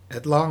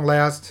At long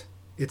last,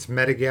 it's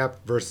Medigap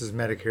versus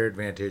Medicare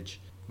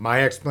Advantage.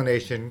 My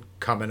explanation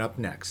coming up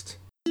next.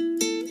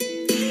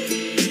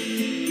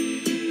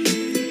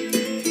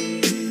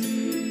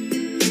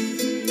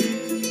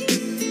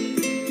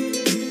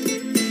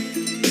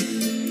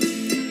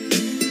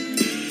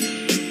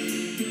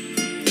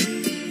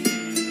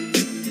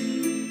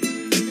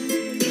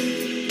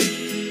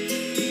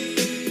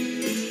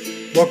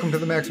 Welcome to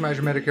the Maximize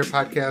Your Medicare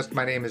podcast.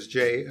 My name is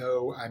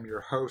J.O. I'm your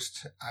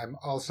host. I'm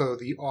also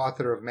the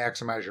author of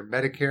Maximize Your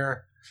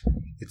Medicare.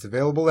 It's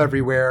available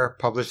everywhere,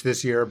 published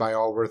this year by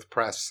Allworth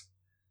Press.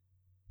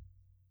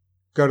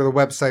 Go to the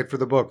website for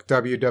the book,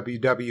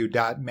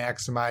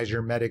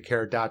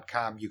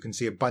 www.maximizeyourmedicare.com. You can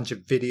see a bunch of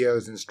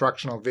videos,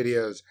 instructional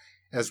videos,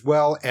 as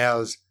well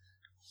as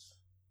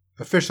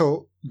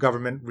official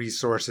government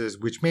resources,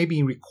 which may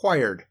be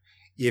required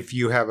if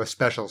you have a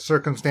special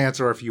circumstance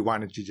or if you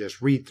wanted to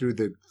just read through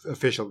the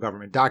official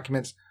government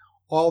documents.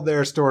 All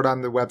there stored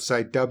on the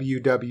website,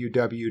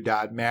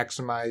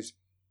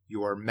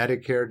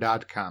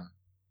 www.maximizeyourmedicare.com.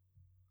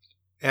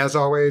 As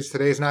always,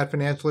 today's not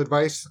financial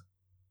advice.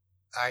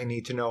 I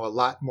need to know a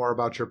lot more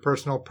about your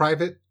personal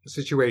private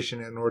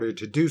situation in order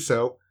to do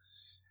so.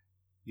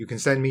 You can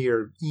send me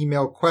your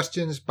email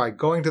questions by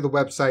going to the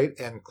website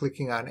and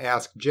clicking on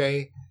Ask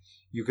Jay.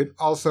 You could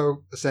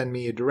also send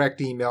me a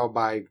direct email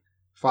by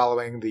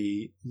following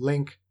the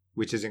link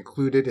which is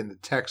included in the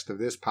text of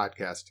this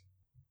podcast.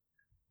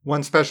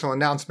 One special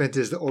announcement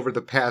is that over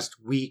the past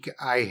week,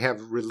 I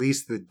have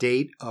released the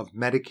date of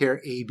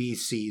Medicare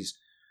ABCs,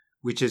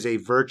 which is a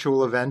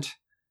virtual event,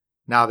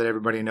 now that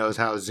everybody knows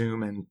how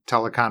Zoom and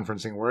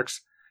teleconferencing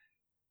works.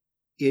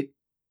 It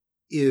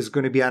is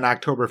going to be on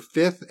October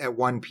 5th at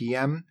 1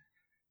 p.m.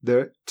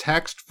 The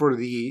text for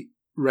the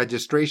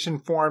registration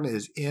form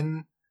is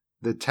in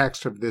the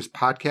text of this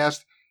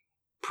podcast.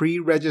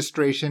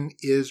 Pre-registration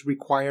is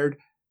required.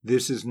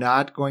 This is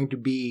not going to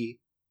be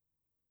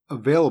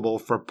available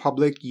for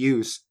public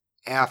use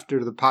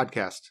after the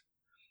podcast.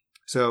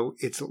 So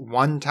it's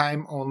one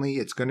time only.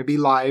 It's going to be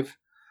live,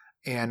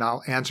 and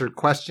I'll answer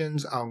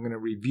questions. I'm going to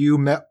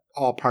review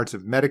all parts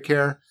of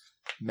Medicare,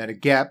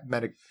 Medigap,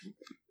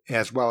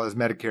 as well as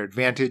Medicare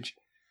Advantage.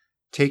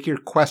 Take your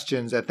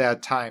questions at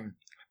that time.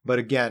 But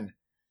again,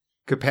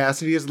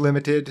 capacity is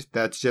limited.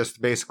 That's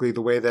just basically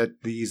the way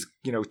that these,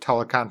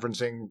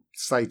 teleconferencing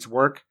sites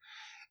work,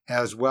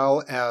 as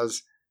well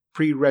as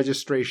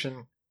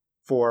pre-registration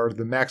for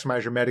the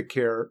Maximize Your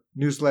Medicare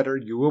newsletter.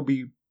 You will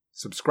be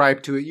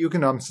subscribed to it. You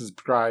can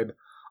unsubscribe,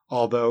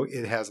 although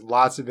it has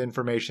lots of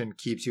information,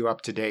 keeps you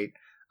up to date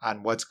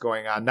on what's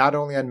going on, not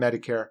only on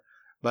Medicare,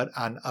 but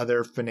on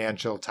other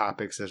financial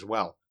topics as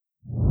well.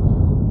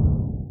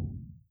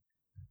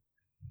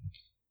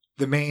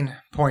 The main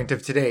point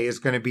of today is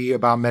going to be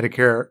about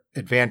Medicare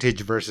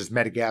Advantage versus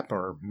Medigap,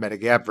 or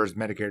Medigap versus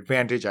Medicare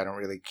Advantage. I don't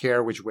really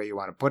care which way you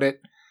want to put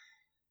it.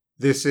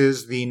 This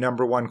is the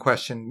number one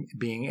question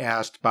being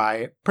asked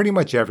by pretty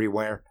much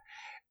everywhere,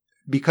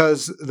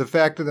 because the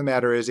fact of the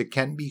matter is it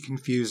can be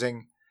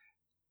confusing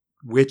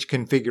which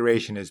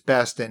configuration is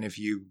best, and if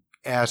you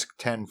ask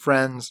 10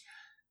 friends,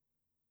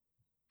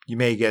 you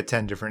may get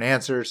 10 different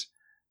answers.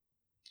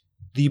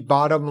 The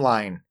bottom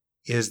line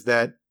is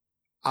that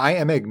I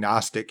am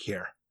agnostic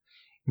here,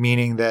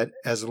 meaning that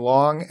as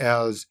long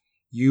as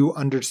you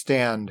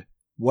understand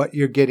what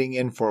you're getting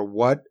in for,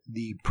 what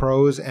the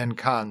pros and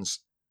cons,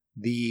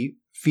 the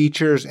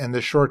features and the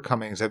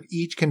shortcomings of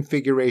each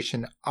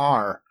configuration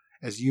are,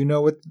 as you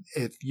know,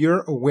 if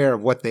you're aware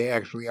of what they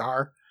actually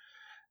are,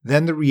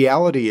 then the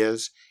reality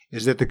is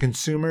that the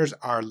consumers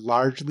are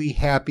largely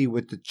happy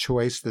with the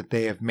choice that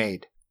they have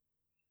made.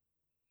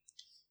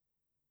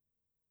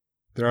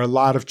 There are a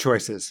lot of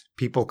choices.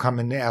 People come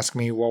and ask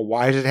me, well,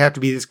 why does it have to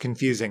be this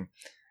confusing?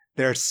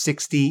 There are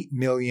 60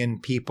 million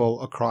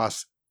people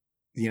across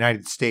the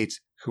United States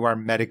who are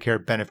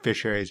Medicare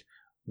beneficiaries.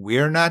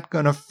 We're not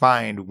going to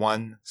find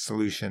one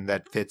solution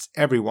that fits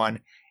everyone,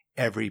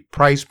 every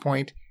price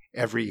point,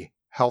 every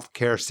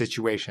healthcare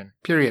situation,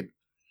 period.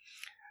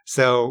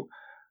 So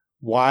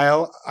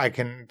while I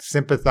can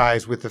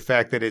sympathize with the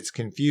fact that it's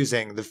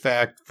confusing, the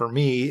fact for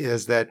me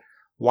is that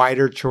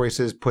wider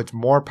choices puts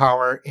more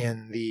power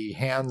in the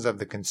hands of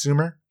the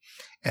consumer,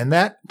 and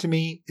that, to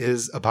me,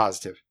 is a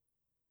positive.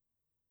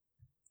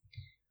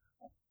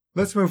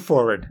 Let's move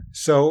forward.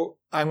 So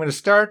I'm going to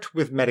start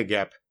with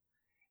Medigap,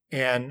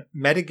 and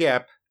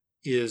Medigap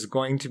is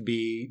going to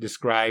be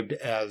described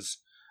as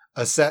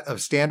a set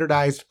of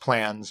standardized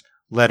plans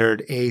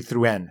lettered A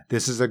through N.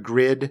 This is a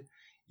grid.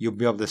 You'll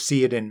be able to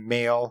see it in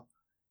Mail.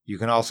 You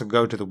can also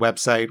go to the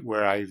website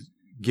where I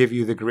give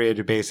you the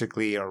grid,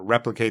 basically, or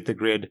replicate the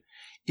grid.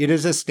 It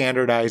is a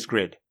standardized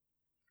grid.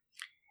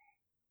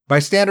 By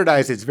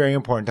standardized, it's very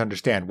important to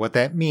understand. What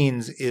that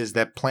means is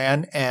that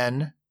Plan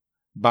N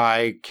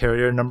by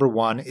carrier number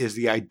 1 is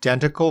the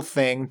identical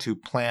thing to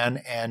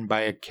Plan N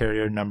by a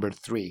carrier number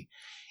 3.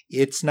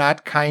 It's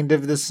not kind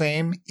of the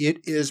same. It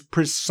is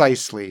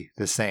precisely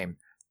the same,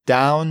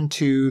 down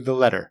to the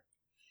letter.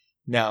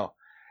 Now,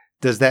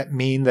 Does that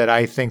mean that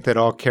I think that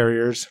all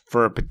carriers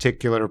for a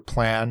particular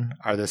plan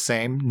are the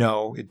same?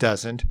 No, it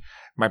doesn't.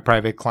 My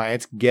private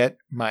clients get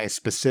my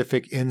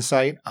specific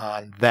insight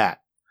on that.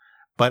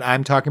 But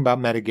I'm talking about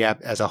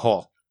Medigap as a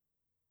whole.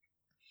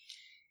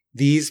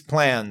 These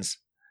plans,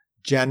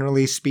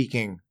 generally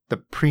speaking, the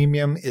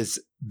premium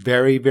is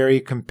very,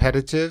 very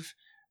competitive.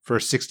 For a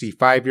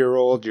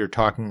 65-year-old, you're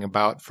talking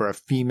about for a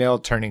female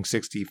turning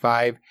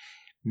 65,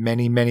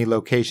 many, many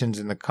locations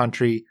in the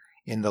country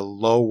in the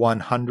low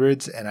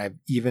 100s, and I've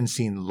even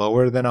seen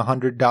lower than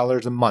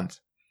 $100 a month.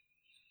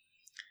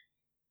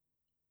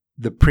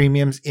 The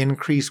premiums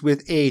increase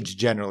with age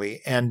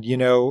generally. And,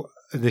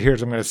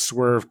 here's I'm going to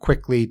swerve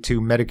quickly to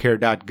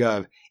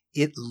Medicare.gov.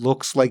 It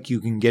looks like you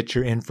can get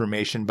your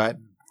information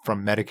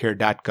from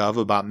Medicare.gov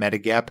about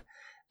Medigap.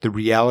 The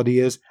reality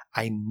is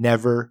I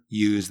never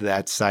use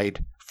that site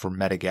for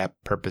Medigap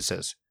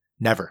purposes.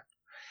 Never.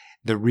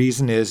 The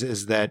reason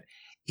is that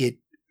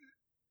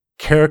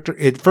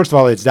first of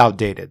all, it's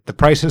outdated. The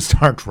prices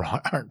aren't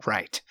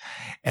right.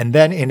 And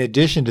then in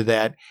addition to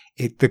that,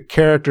 the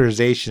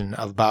characterization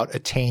about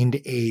attained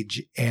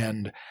age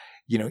and,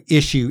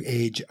 issue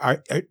age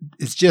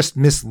is just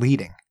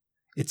misleading.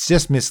 It's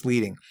just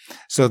misleading.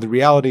 So the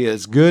reality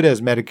is, good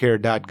as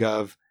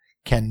Medicare.gov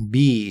can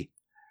be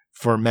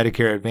for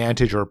Medicare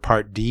Advantage or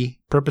Part D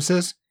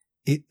purposes,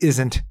 it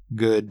isn't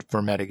good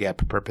for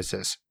Medigap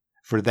purposes.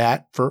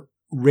 For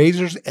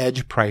razor's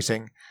edge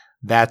pricing,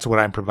 that's what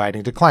I'm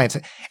providing to clients.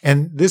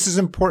 And this is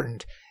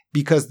important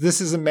because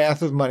this is a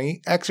math of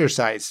money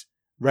exercise,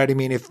 right? I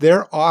mean, if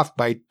they're off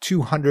by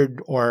 $200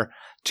 or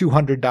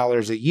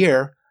 $200 a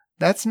year,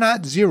 that's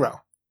not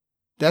zero.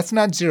 That's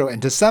not zero.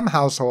 And to some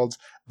households,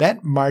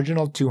 that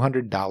marginal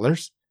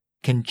 $200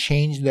 can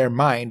change their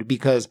mind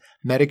because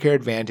Medicare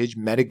Advantage,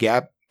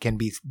 Medigap can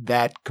be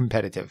that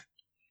competitive.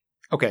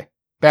 Okay,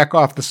 back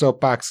off the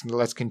soapbox and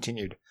let's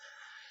continue.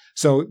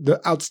 So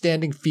the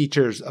outstanding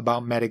features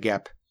about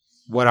Medigap,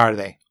 what are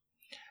they?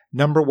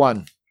 Number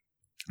one,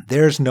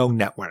 there's no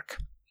network.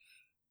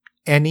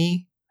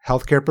 Any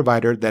healthcare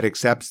provider that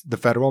accepts the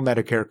federal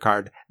Medicare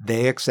card,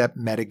 they accept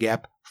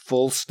Medigap,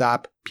 full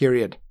stop,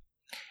 period.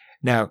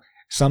 Now,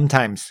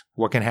 sometimes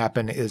what can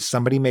happen is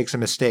somebody makes a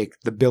mistake,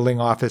 the billing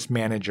office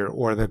manager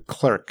or the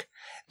clerk.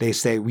 They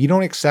say, we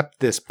don't accept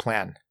this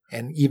plan,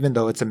 and even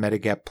though it's a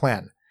Medigap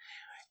plan.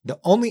 The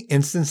only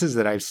instances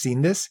that I've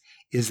seen this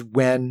is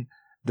when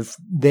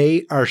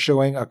they are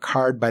showing a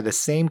card by the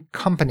same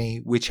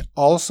company, which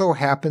also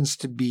happens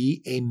to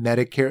be a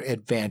Medicare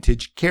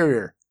Advantage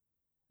carrier.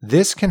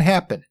 This can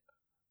happen.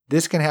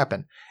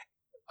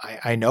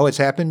 I know it's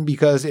happened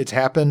because it's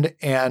happened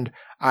and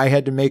I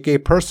had to make a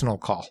personal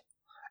call.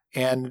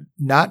 And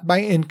not by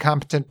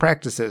incompetent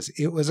practices.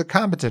 It was a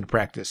competent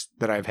practice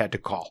that I've had to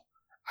call.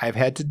 I've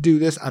had to do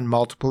this on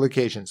multiple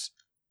occasions.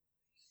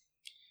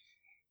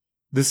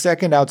 The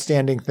second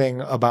outstanding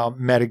thing about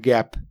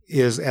Medigap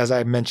is, as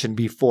I mentioned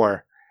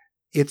before,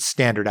 it's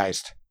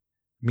standardized,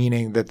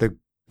 meaning that the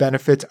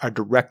benefits are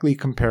directly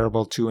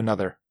comparable to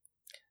another.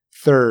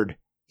 Third,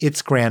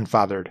 it's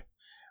grandfathered.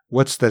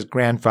 What's the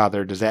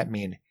grandfather does that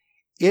mean?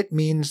 It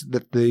means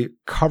that the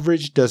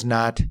coverage does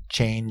not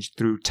change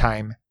through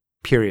time,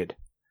 period.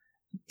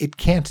 It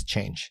can't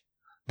change.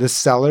 The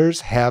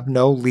sellers have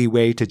no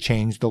leeway to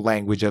change the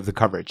language of the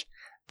coverage.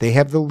 They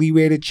have the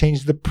leeway to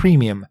change the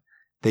premium.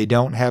 They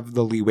don't have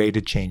the leeway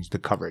to change the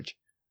coverage.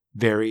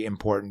 Very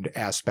important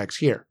aspects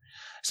here.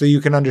 So you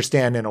can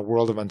understand in a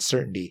world of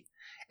uncertainty.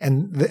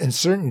 And the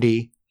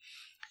uncertainty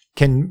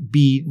can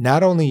be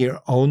not only your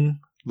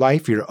own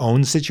life, your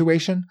own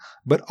situation,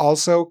 but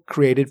also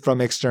created from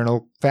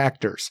external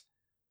factors.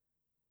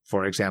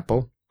 For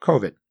example,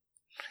 COVID.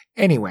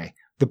 Anyway,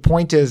 the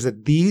point is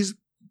that these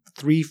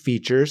three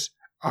features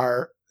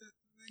are,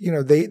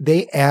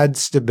 they add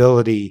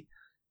stability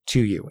to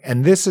you.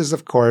 And this is,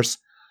 of course,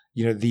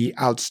 the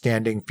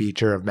outstanding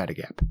feature of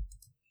Medigap.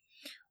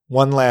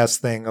 One last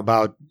thing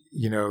about,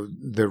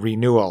 the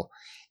renewal.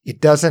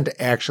 It doesn't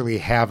actually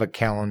have a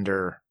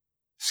calendar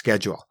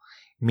schedule,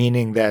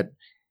 meaning that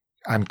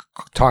I'm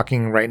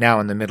talking right now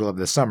in the middle of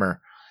the summer.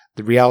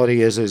 The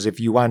reality is if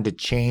you wanted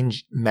to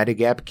change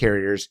Medigap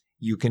carriers,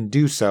 you can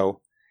do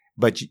so.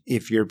 But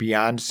if you're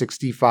beyond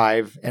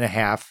 65 and a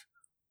half,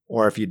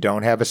 or if you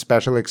don't have a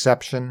special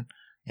exception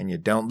and you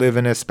don't live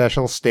in a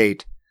special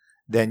state,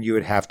 then you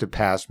would have to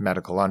pass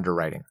medical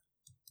underwriting.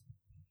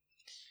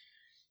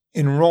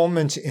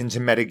 Enrollment into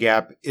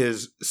Medigap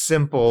is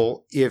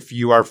simple if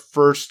you are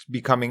first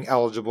becoming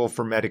eligible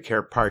for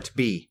Medicare Part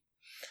B.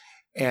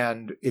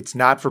 And it's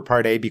not for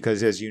Part A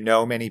because, as you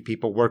know, many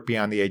people work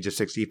beyond the age of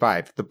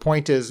 65. The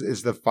point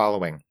is the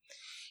following.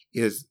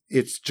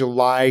 It's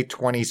July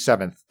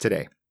 27th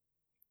today.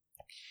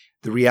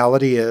 The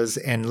reality is,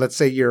 and let's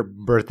say your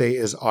birthday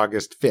is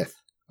August 5th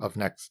of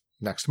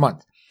next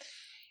month,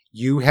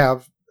 you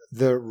have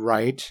the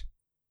right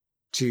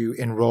to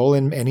enroll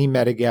in any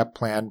Medigap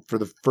plan for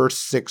the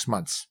first 6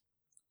 months.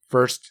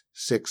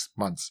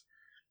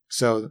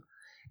 So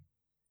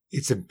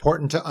it's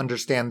important to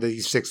understand the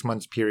 6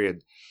 months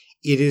period.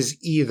 It is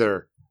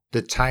either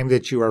the time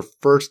that you are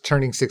first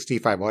turning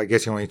 65. Well, I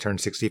guess you only turn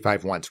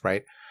 65 once,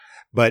 right?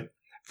 But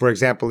for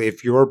example,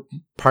 if your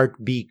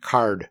Part B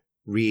card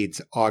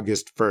reads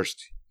August 1st,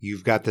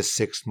 you've got the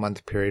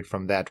 6-month period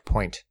from that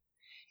point.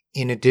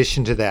 In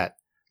addition to that,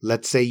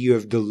 let's say you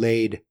have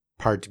delayed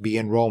Part B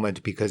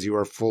enrollment because you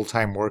are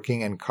full-time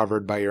working and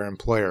covered by your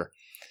employer.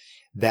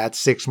 That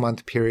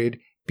 6-month period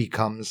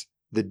becomes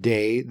the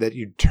day that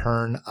you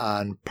turn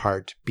on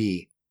Part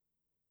B.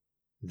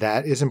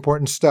 That is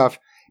important stuff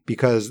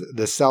because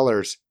the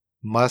sellers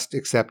must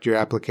accept your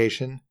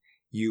application.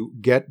 You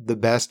get the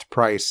best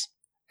price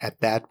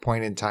at that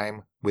point in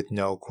time with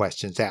no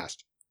questions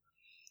asked.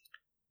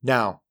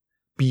 Now,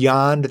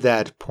 beyond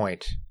that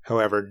point,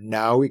 however,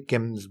 now it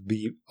can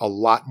be a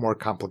lot more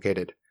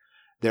complicated.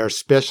 There are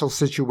special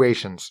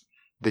situations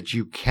that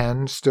you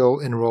can still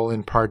enroll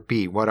in Part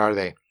B. What are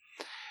they?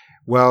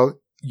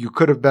 Well, you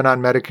could have been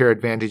on Medicare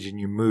Advantage and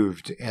you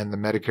moved, and the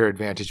Medicare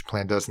Advantage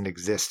plan doesn't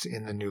exist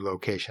in the new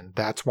location.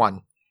 That's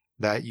one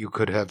that you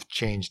could have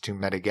changed to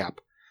Medigap.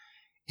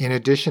 In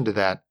addition to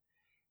that,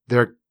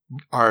 there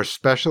are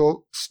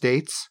special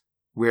states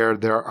where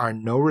there are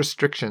no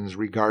restrictions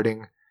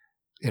regarding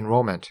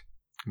enrollment.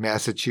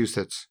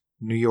 Massachusetts,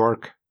 New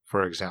York,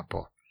 for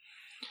example.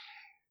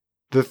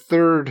 The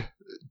third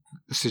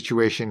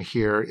situation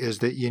here is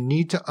that you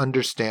need to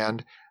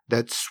understand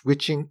that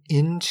switching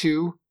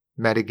into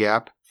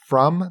Medigap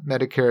from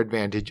Medicare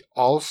Advantage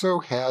also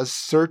has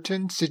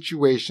certain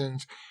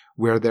situations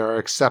where there are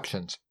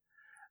exceptions.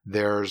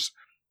 There's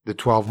the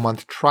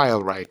 12-month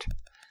trial right.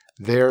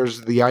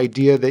 There's the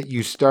idea that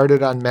you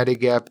started on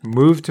Medigap,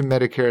 moved to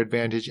Medicare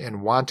Advantage,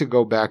 and want to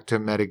go back to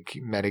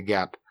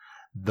Medigap.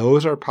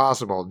 Those are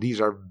possible. These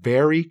are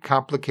very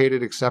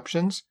complicated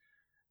exceptions.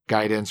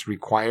 Guidance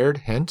required,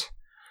 hint,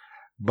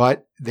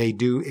 but they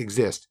do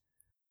exist.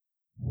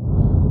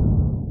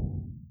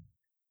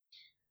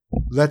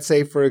 Let's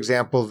say, for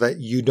example, that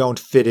you don't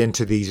fit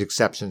into these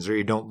exceptions or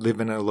you don't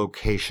live in a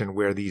location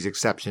where these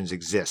exceptions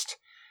exist.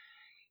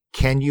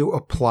 Can you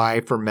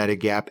apply for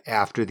Medigap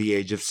after the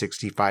age of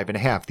 65 and a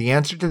half? The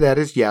answer to that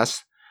is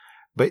yes,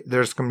 but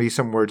there's going to be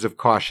some words of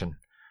caution.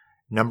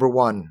 Number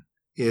one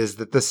is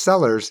that the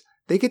sellers,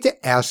 they get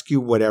to ask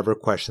you whatever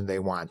question they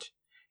want.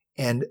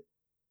 And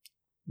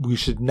we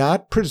should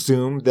not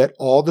presume that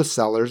all the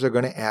sellers are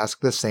going to ask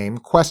the same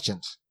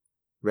questions,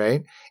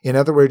 right? In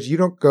other words, you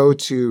don't go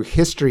to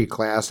history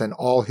class and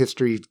all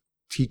history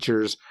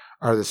teachers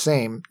are the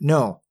same.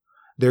 No,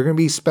 there are going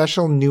to be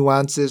special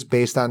nuances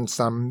based on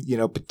some,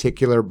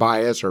 particular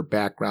bias or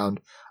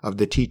background of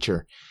the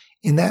teacher.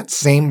 In that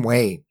same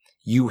way,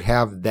 you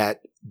have that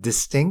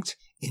distinct,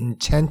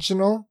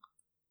 intentional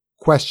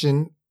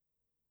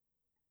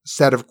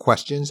set of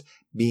questions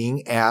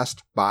being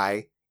asked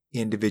by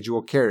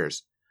individual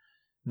carriers.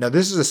 Now,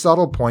 this is a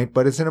subtle point,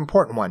 but it's an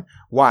important one.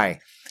 Why?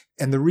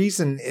 And the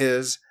reason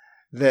is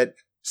that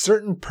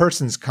certain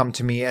persons come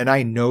to me and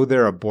I know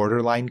they're a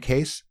borderline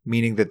case,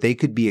 meaning that they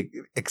could be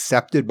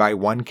accepted by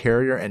one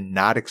carrier and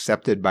not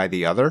accepted by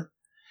the other.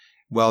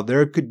 Well,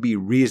 there could be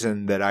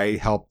reason that I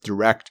help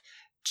direct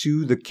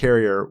to the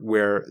carrier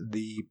where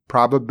the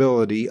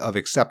probability of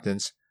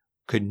acceptance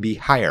could be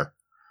higher.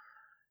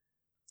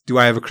 Do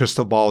I have a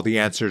crystal ball? The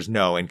answer is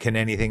no. And can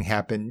anything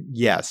happen?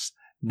 Yes.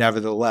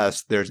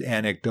 Nevertheless, there's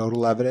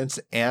anecdotal evidence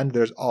and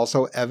there's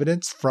also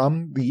evidence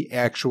from the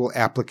actual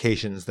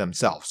applications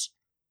themselves.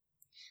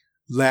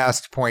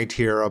 Last point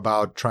here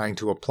about trying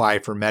to apply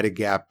for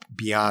Medigap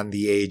beyond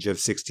the age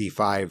of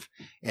 65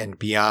 and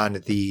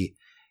beyond the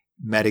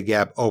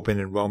Medigap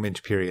open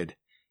enrollment period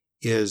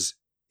is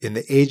in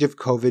the age of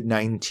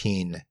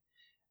COVID-19,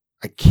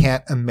 I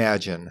can't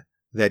imagine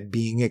that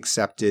being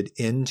accepted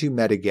into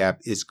Medigap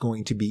is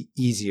going to be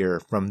easier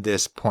from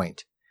this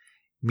point.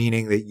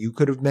 Meaning that you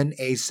could have been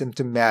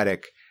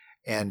asymptomatic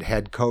and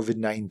had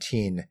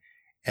COVID-19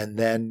 and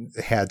then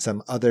had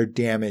some other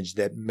damage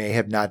that may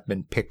have not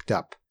been picked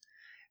up.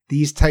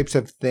 These types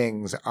of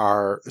things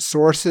are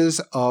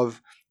sources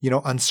of,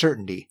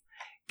 uncertainty.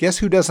 Guess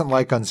who doesn't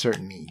like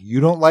uncertainty?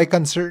 You don't like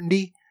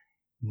uncertainty?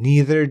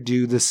 Neither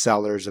do the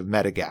sellers of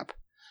Medigap.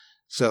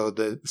 So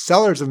the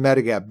sellers of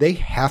Medigap, they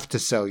have to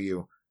sell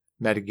you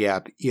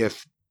Medigap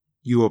if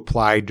you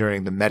apply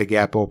during the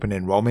Medigap open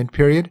enrollment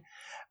period.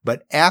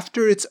 But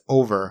after it's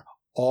over,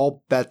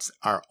 all bets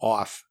are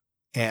off.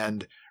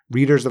 And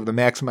readers of the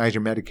Maximize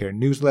Your Medicare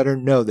newsletter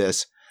know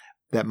this,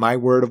 that my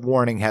word of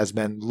warning has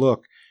been,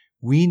 look,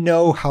 we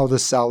know how the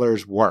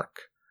sellers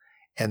work,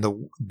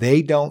 and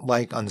they don't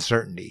like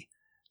uncertainty.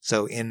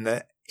 So in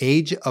the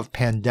age of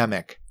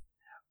pandemic,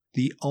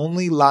 the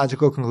only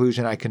logical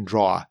conclusion I can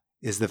draw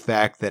is the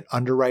fact that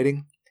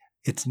underwriting,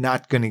 it's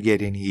not going to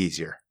get any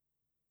easier.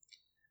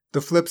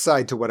 The flip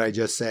side to what I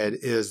just said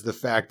is the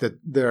fact that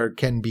there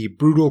can be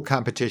brutal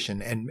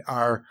competition and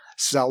are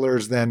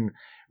sellers then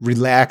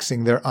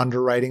relaxing their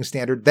underwriting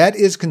standard. That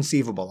is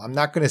conceivable. I'm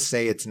not going to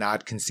say it's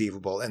not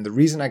conceivable. And the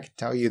reason I can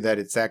tell you that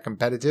it's that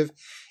competitive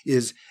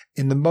is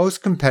in the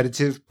most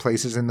competitive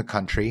places in the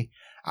country,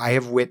 I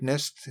have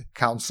witnessed,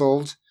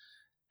 counseled,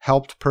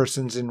 helped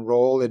persons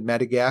enroll in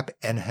Medigap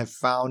and have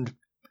found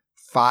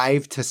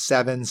 5 to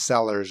 7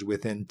 sellers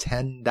within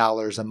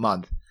 $10 a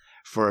month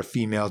for a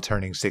female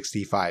turning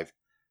 65.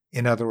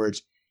 In other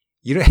words,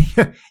 you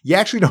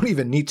actually don't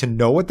even need to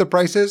know what the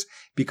price is,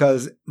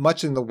 because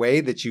much in the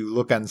way that you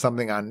look on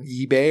something on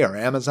eBay or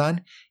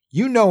Amazon,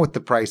 you know what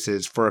the price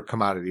is for a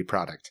commodity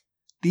product.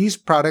 These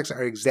products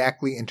are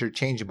exactly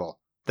interchangeable.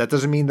 That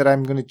doesn't mean that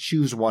I'm going to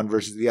choose one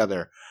versus the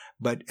other.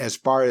 But as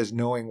far as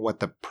knowing what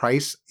the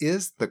price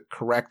is, the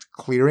correct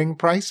clearing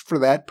price for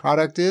that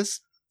product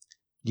is,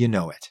 you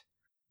know it.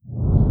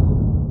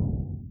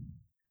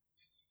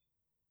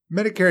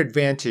 Medicare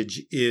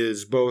Advantage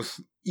is both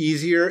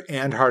easier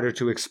and harder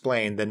to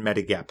explain than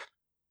Medigap.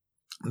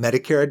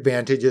 Medicare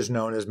Advantage is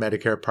known as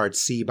Medicare Part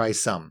C by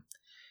some.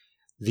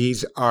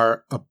 These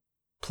are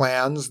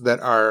plans that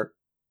are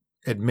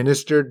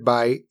administered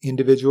by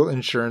individual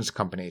insurance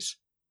companies.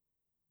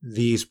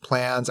 These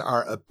plans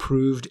are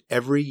approved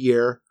every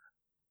year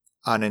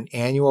on an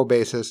annual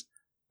basis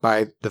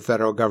by the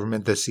federal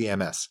government, the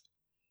CMS.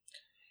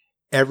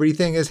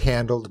 Everything is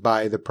handled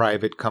by the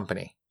private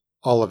company,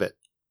 all of it.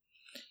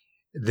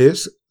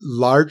 This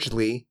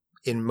largely,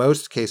 in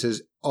most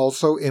cases,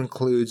 also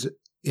includes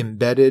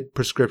embedded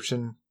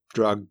prescription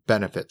drug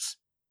benefits.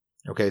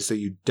 Okay, so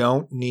you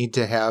don't need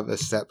to have a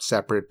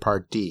separate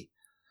Part D.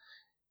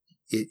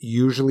 It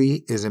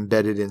usually is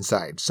embedded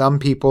inside. Some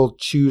people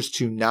choose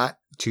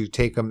to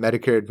take a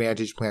Medicare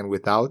Advantage plan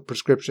without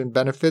prescription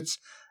benefits.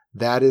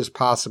 That is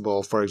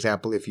possible, for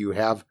example, if you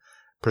have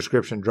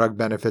prescription drug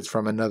benefits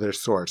from another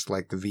source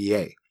like the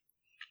VA.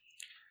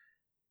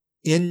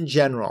 In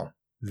general,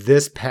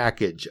 this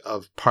package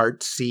of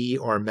Part C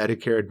or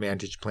Medicare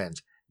Advantage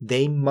plans,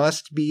 they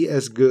must be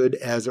as good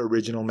as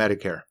original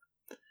Medicare.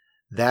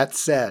 That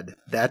said,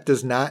 that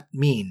does not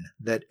mean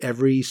that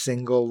every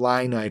single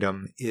line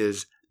item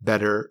is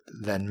better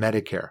than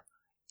Medicare.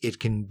 It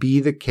can be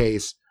the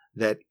case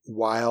that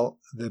while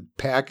the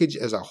package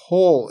as a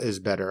whole is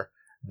better,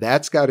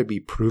 that's got to be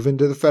proven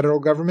to the federal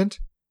government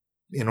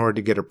in order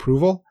to get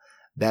approval.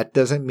 That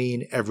doesn't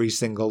mean every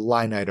single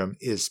line item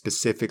is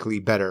specifically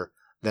better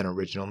than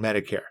original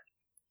Medicare.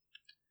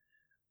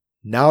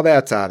 Now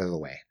that's out of the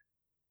way.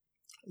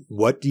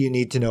 What do you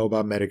need to know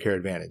about Medicare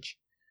Advantage?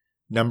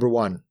 Number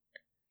one,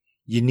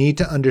 you need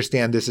to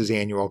understand this is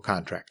annual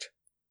contract.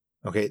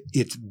 Okay,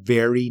 its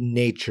very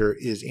nature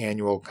is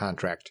annual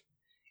contract.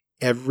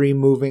 Every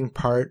moving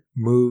part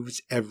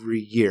moves every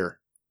year.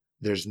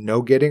 There's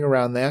no getting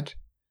around that.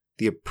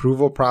 The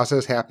approval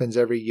process happens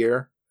every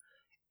year.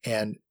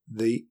 And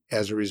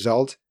as a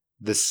result,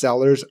 the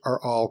sellers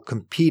are all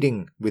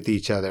competing with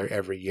each other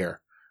every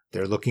year.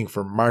 They're looking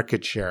for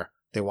market share.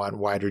 They want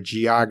wider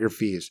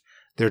geographies.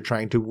 They're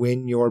trying to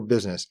win your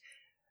business.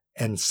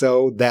 And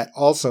so that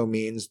also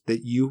means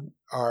that you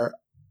are,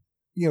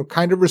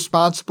 kind of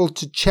responsible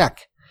to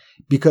check,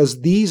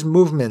 because these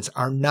movements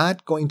are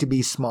not going to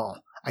be small.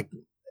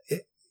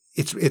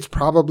 It's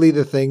probably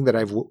the thing that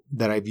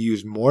I've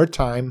used more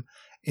time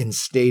in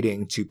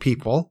stating to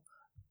people.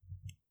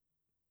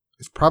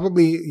 It's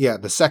probably,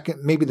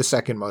 maybe the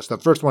second most. The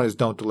first one is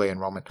don't delay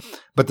enrollment.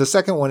 But the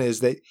second one is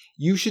that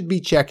you should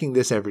be checking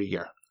this every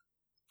year.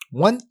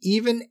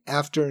 Even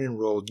after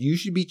enrolled, you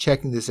should be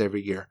checking this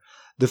every year.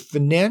 The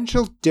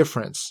financial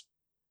difference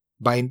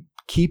by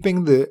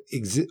keeping the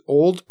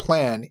old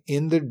plan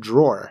in the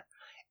drawer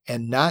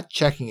and not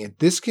checking it,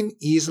 this can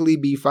easily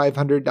be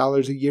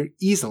 $500 a year.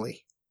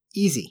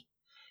 Easy.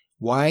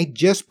 Why?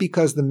 Just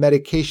because the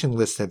medication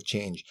lists have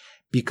changed.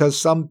 Because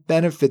some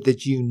benefit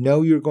that you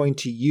know you're going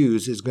to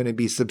use is going to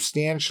be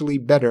substantially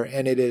better,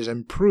 and it is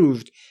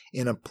improved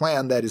in a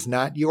plan that is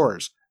not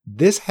yours.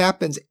 This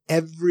happens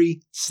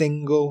every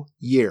single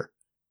year.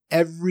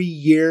 Every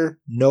year,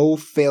 no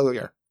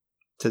failure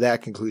to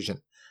that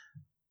conclusion.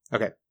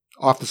 Okay,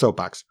 off the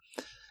soapbox.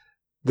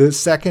 The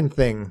second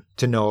thing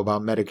to know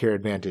about Medicare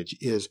Advantage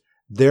is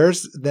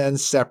there's then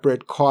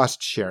separate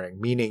cost sharing,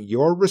 meaning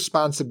your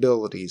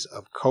responsibilities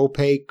of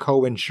copay,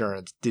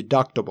 coinsurance,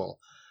 deductible,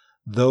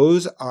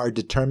 those are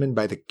determined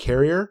by the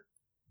carrier,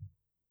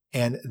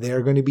 and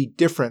they're going to be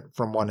different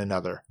from one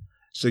another.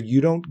 So you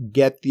don't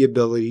get the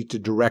ability to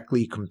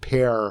directly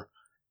compare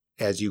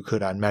as you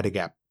could on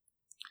Medigap.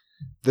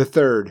 The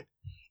third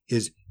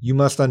is you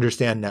must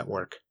understand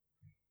network.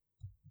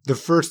 The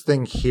first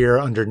thing here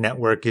under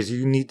network is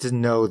you need to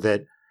know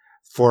that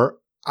for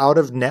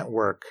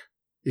out-of-network,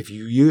 if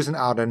you use an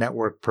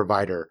out-of-network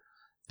provider,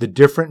 the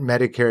different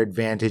Medicare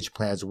Advantage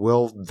plans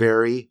will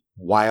vary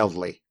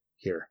wildly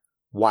here.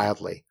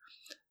 Wildly.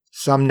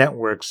 Some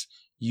networks,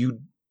 you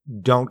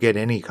don't get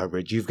any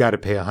coverage. You've got to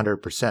pay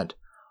 100%.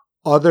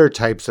 Other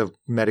types of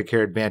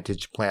Medicare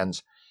Advantage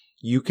plans,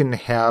 you can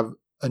have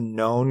a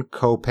known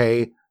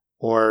copay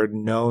or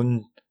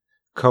known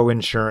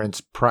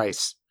coinsurance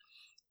price.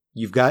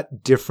 You've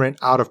got different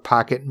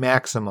out-of-pocket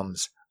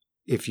maximums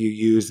if you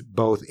use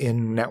both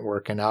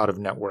in-network and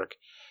out-of-network.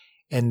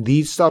 And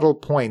these subtle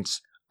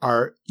points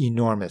are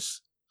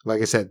enormous.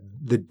 Like I said,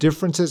 the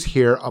differences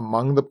here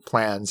among the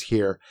plans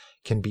here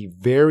can be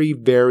very,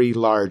 very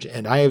large.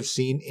 And I have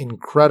seen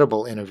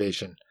incredible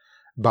innovation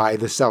by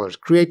the sellers.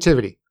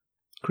 Creativity.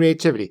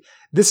 Creativity.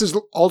 This is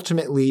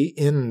ultimately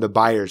in the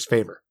buyer's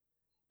favor.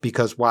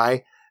 Because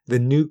why? The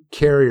new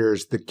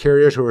carriers, the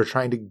carriers who are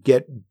trying to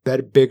get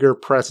bigger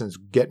presence,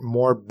 get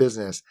more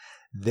business,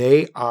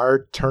 they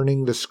are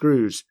turning the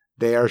screws.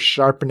 They are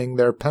sharpening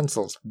their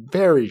pencils,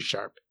 very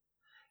sharp,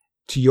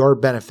 to your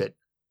benefit.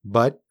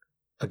 But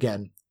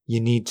again, you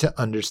need to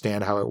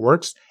understand how it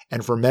works.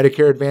 And for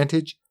Medicare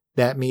Advantage,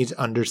 that means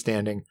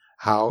understanding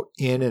how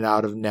in and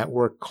out of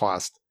network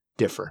costs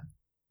differ.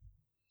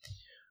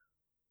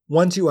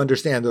 Once you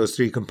understand those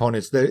three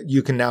components,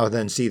 you can now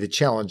then see the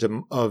challenge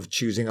of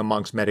choosing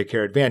amongst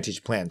Medicare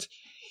Advantage plans.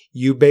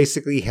 You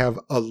basically have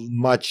a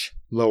much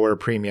lower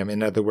premium.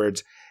 In other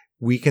words,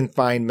 we can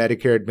find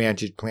Medicare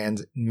Advantage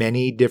plans,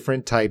 many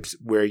different types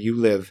where you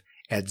live,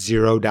 at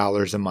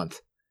 $0 a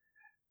month.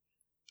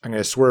 I'm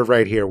going to swerve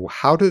right here.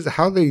 How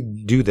they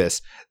do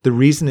this? The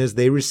reason is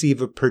they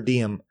receive a per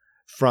diem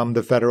from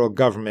the federal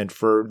government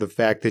for the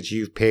fact that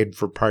you've paid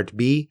for Part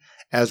B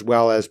as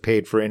well as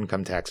paid for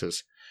income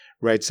taxes.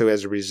 Right. So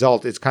as a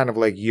result, it's kind of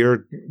like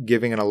you're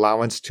giving an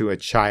allowance to a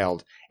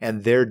child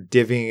and they're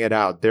divvying it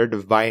out. They're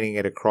dividing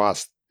it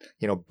across,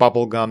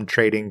 bubblegum,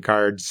 trading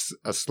cards,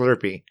 a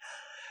Slurpee.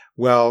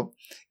 Well,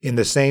 in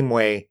the same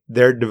way,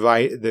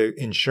 the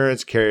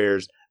insurance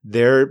carriers,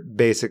 they're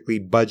basically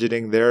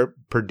budgeting their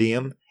per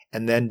diem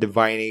and then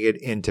dividing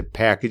it into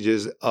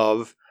packages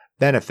of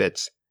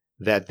benefits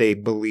that they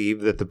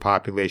believe that the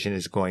population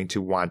is going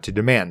to want to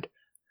demand.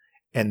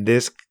 And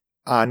this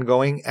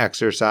ongoing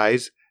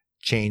exercise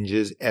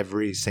changes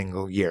every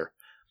single year.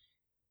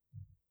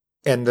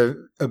 And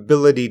the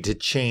ability to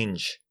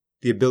change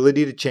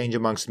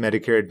amongst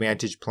Medicare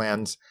Advantage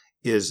plans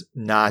is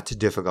not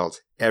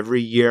difficult.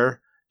 Every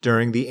year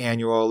during the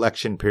annual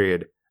election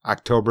period,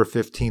 October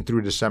 15th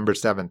through December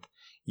 7th,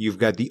 you've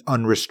got the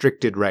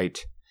unrestricted right.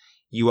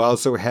 You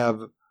also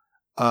have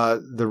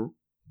the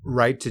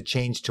right to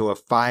change to a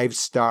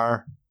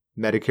 5-star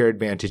Medicare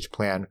Advantage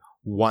plan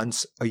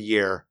once a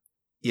year.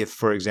 If,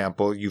 for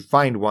example, you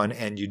find one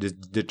and you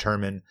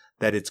determine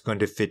that it's going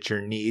to fit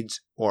your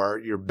needs or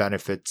your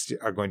benefits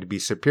are going to be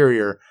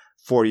superior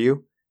for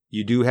you,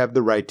 you do have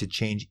the right to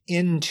change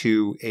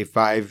into a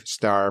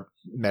 5-star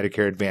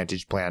Medicare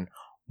Advantage plan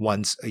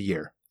once a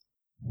year.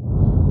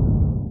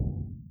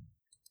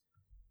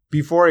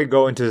 Before I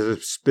go into the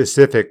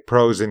specific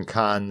pros and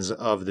cons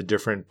of the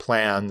different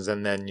plans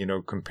and then,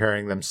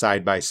 comparing them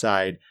side by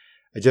side,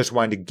 I just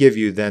wanted to give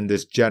you then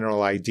this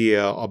general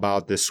idea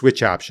about the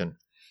switch option,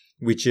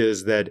 which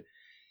is that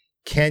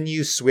can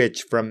you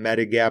switch from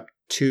Medigap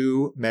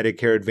to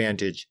Medicare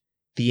Advantage?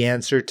 The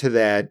answer to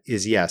that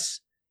is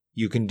yes.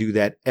 You can do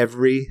that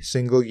every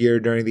single year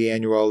during the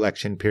annual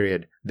election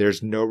period.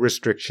 There's no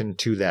restriction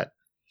to that.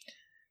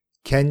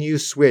 Can you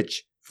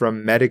switch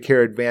from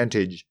Medicare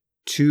Advantage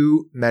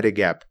to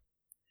Medigap?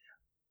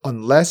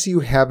 Unless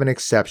you have an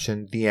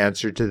exception, the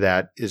answer to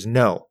that is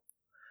no.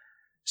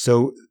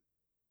 So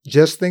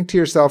just think to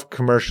yourself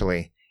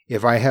commercially,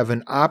 if I have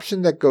an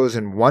option that goes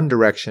in one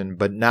direction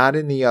but not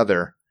in the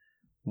other,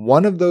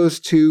 one of those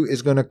two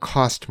is going to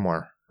cost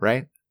more,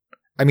 right?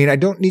 I mean, I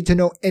don't need to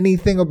know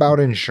anything about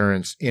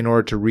insurance in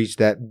order to reach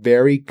that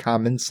very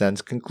common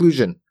sense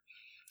conclusion.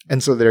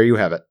 And so there you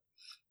have it.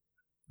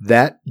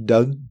 That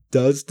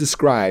does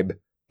describe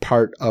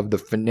part of the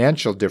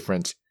financial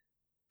difference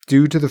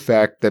due to the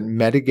fact that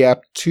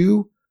Medigap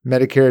to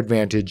Medicare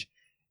Advantage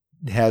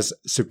has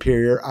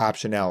superior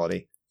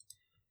optionality.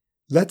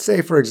 Let's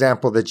say, for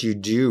example, that you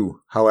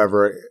do,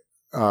 however,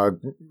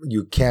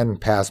 you can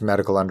pass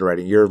medical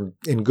underwriting. You're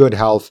in good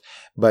health,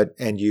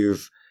 and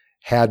you've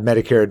had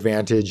Medicare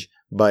Advantage,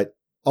 but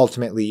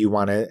ultimately you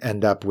want to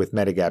end up with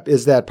Medigap.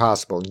 Is that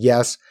possible?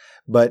 Yes,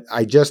 but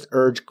I just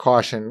urge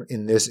caution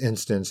in this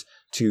instance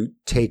to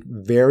take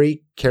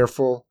very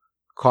careful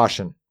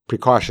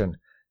precaution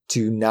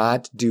to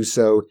not do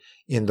so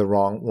in the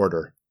wrong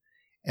order.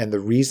 And the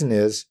reason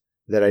is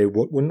that I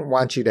wouldn't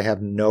want you to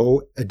have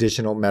no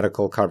additional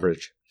medical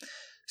coverage.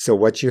 So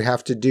what you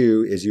have to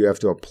do is you have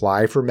to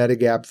apply for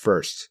Medigap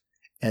first,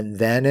 and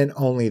then and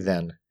only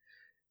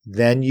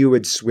then you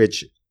would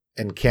switch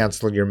and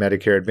cancel your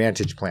Medicare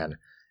Advantage plan.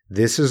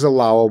 This is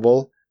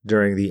allowable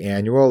during the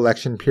annual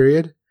election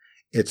period.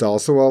 It's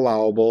also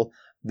allowable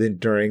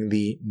during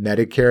the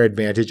Medicare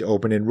Advantage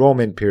open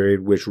enrollment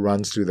period, which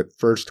runs through the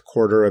first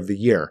quarter of the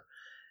year.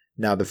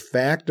 Now, the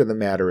fact of the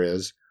matter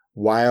is,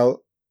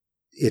 while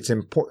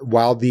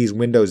these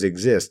windows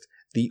exist,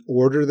 the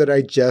order that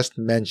I just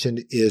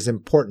mentioned is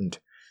important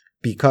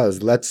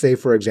because let's say,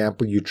 for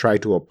example, you try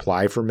to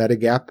apply for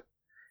Medigap,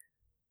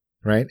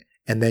 right?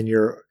 And then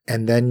your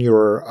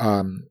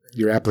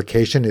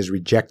application is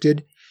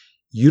rejected.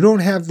 You don't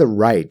have the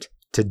right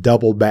to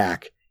double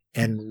back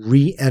and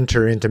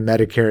re-enter into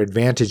Medicare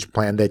Advantage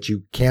plan that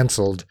you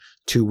canceled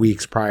 2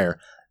 weeks prior.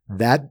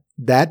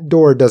 That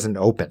door doesn't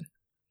open.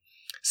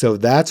 So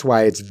that's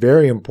why it's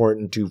very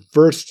important to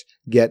first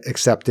get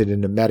accepted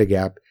into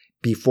Medigap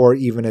before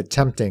even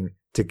attempting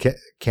to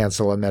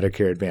cancel a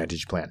Medicare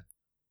Advantage plan.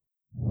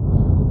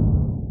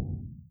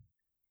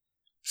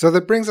 So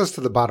that brings us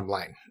to the bottom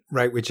line,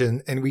 right?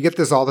 And we get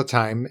this all the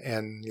time,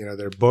 and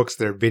there are books,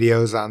 there are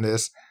videos on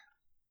this.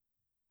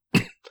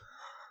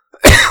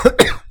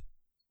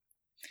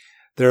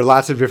 There are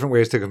lots of different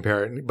ways to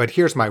compare it, but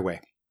here's my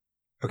way.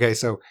 Okay,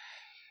 so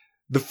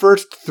the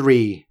first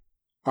three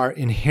are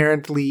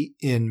inherently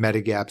in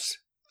Medigap's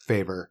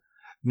favor,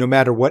 no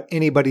matter what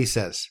anybody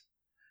says.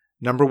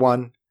 Number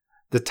one,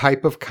 the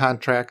type of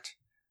contract.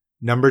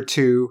 Number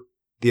two,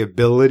 the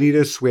ability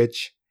to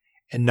switch.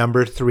 And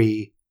number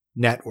three,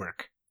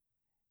 network.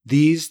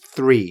 These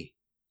three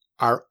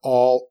are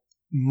all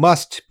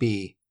must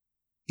be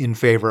in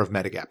favor of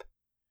Medigap.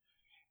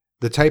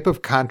 The type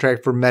of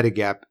contract for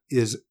Medigap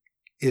is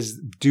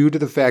due to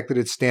the fact that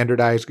it's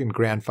standardized and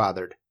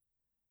grandfathered,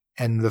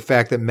 and the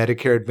fact that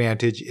Medicare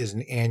Advantage is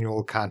an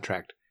annual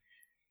contract.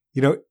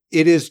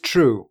 It is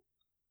true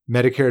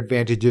Medicare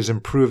Advantage is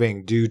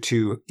improving due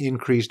to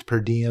increased per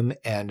diem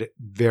and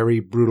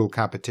very brutal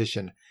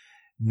competition.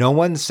 No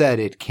one said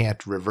it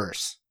can't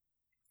reverse,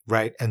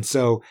 right? And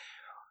so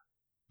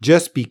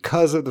just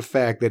because of the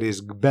fact that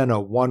it's been a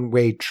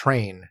one-way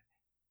train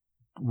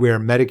where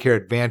Medicare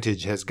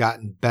Advantage has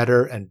gotten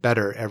better and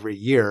better every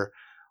year,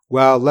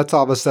 well, let's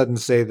all of a sudden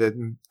say that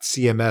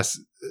CMS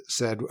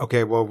said,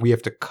 okay, well, we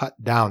have to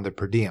cut down the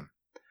per diem.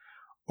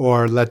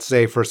 Or let's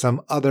say for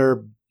some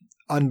other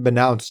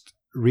unbeknownst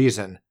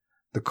reason,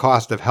 the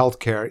cost of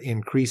healthcare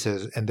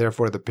increases and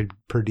therefore the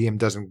per diem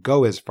doesn't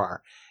go as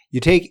far. You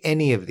take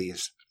any of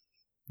these,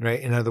 right?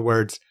 In other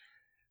words,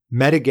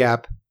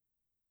 Medigap,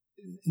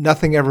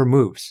 nothing ever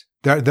moves.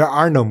 There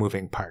are no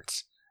moving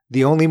parts.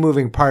 The only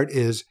moving part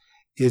is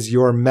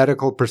your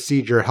medical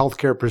procedure,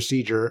 healthcare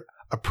procedure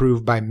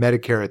approved by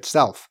Medicare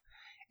itself.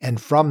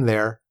 And from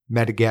there,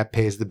 Medigap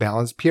pays the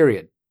balance,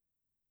 period.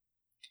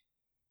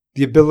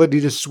 The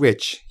ability to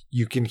switch,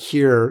 you can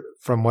hear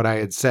from what I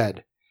had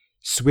said.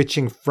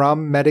 Switching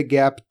from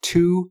Medigap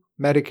to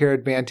Medicare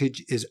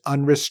Advantage is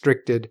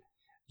unrestricted.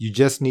 You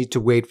just need to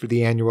wait for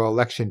the annual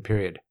election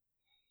period.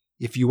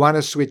 If you want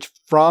to switch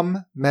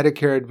from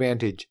Medicare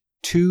Advantage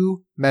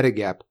to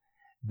Medigap,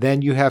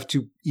 then you have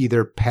to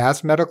either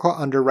pass medical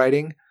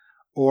underwriting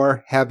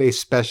or have a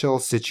special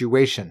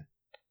situation.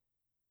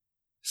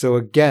 So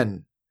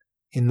again,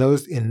 in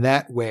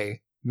that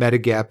way,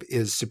 Medigap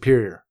is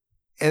superior.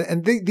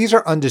 And these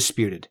are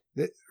undisputed.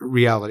 The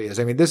reality is,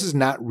 this is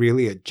not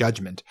really a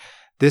judgment.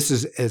 This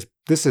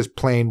is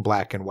plain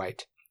black and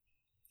white.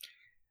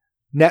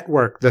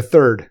 Network, the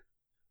third,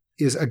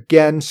 is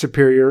again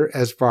superior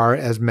as far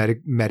as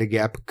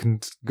Medigap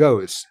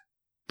goes.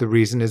 The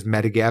reason is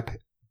Medigap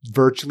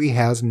virtually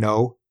has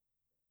no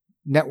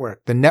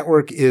network. The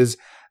network is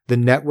the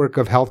network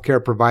of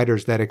healthcare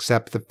providers that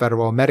accept the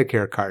federal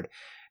Medicare card.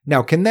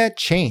 Now, can that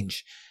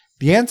change?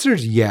 The answer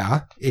is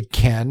yeah, it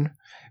can.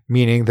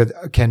 Meaning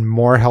that can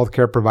more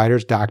healthcare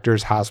providers,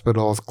 doctors,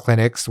 hospitals,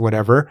 clinics,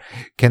 whatever,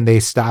 can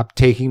they stop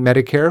taking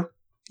Medicare?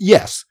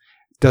 Yes.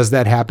 Does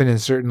that happen in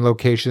certain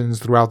locations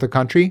throughout the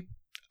country?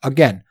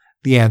 Again,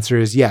 the answer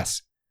is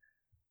yes.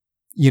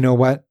 You know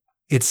what?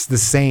 It's the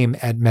same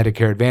at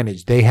Medicare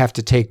Advantage. They have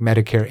to take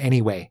Medicare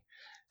anyway.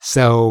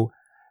 So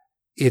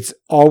it's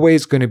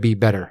always going to be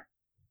better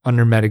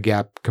under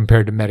Medigap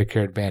compared to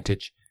Medicare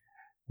Advantage.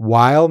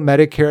 While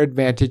Medicare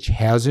Advantage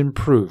has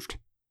improved,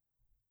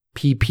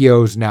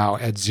 PPOs now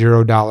at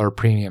 $0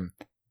 premium.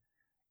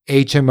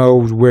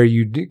 HMO, where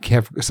you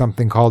have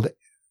something called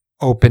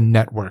open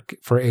network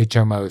for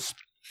HMOs.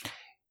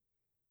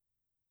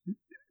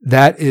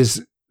 That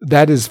is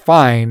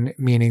fine,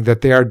 meaning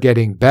that they are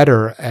getting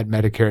better at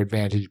Medicare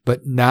Advantage,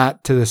 but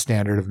not to the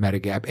standard of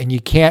Medigap. And you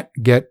can't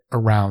get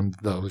around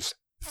those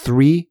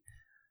three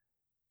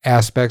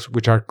aspects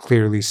which are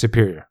clearly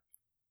superior.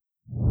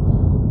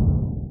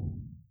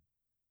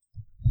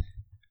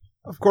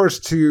 Of course,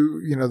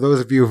 to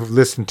those of you who've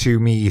listened to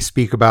me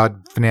speak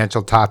about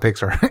financial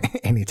topics or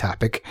any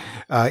topic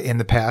in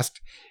the past,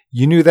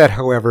 you knew that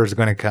however is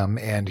going to come,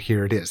 and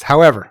here it is.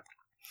 However,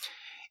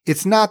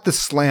 it's not the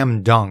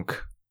slam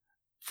dunk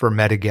for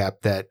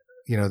Medigap that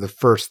the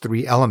first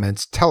three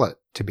elements tell it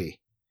to be,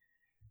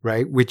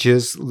 right? Which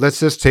is,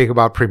 let's just take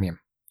about premium.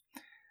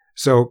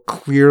 So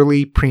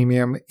clearly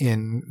premium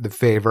in the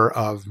favor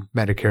of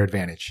Medicare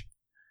Advantage,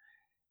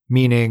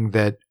 meaning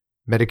that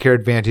Medicare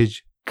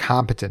Advantage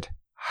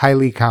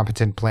highly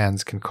competent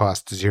plans can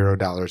cost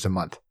 $0 a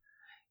month.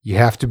 You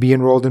have to be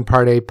enrolled in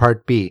Part A,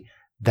 Part B.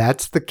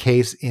 That's the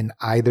case in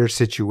either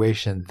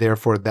situation.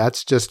 Therefore,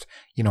 that's just,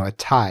 a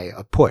tie,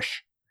 a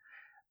push.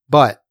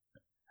 But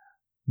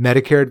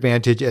Medicare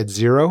Advantage at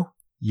 $0,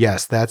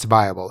 yes, that's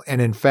viable.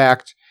 And in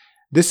fact,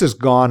 this has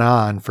gone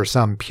on for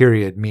some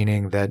period,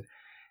 meaning that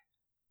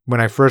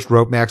when I first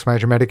wrote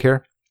Maximize Your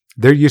Medicare,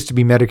 there used to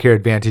be Medicare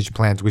Advantage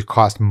plans which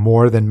cost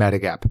more than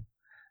Medigap.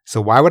 So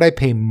why would I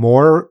pay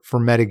more for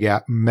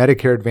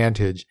Medicare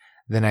Advantage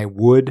than I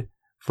would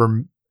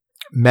for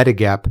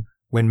Medigap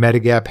when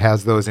Medigap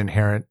has those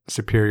inherent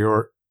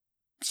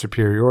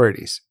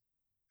superiorities?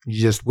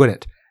 You just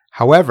wouldn't.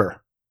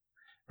 However,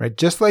 right,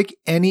 just like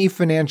any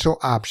financial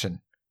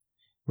option,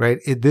 right,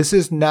 this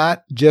is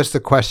not just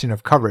a question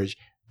of coverage.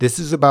 This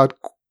is about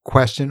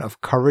question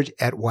of coverage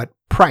at what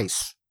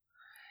price.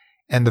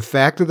 And the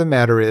fact of the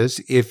matter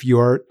is, if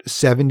you're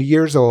 70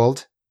 years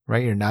old,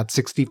 right, you're not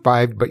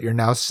 65, but you're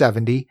now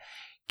 70,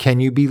 can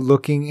you be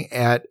looking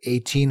at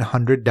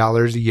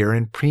 $1,800 a year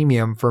in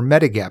premium for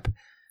Medigap?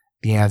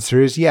 The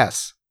answer is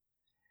yes.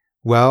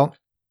 Well,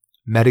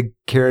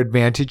 Medicare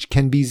Advantage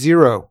can be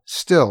zero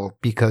still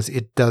because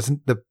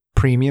the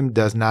premium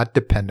does not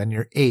depend on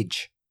your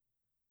age.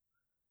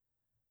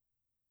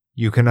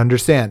 You can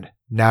understand.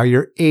 Now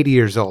you're 80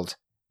 years old.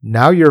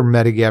 Now your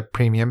Medigap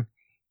premium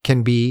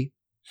can be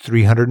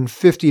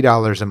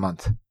 $350 a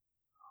month.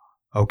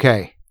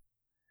 Okay.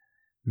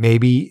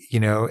 Maybe,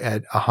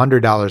 at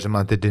 $100 a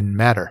month, it didn't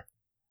matter.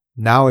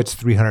 Now it's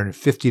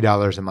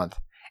 $350 a month.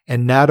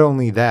 And not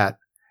only that,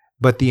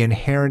 but the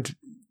inherent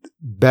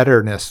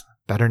betterness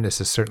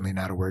is certainly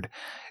not a word,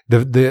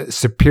 the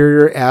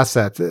superior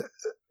aspects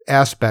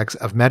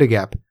of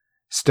Medigap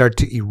start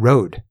to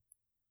erode,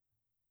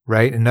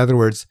 right? In other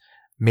words,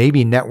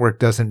 maybe network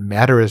doesn't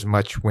matter as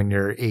much when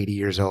you're 80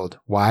 years old.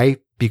 Why?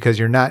 Because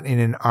you're not in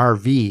an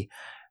RV,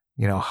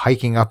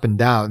 hiking up and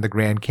down the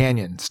Grand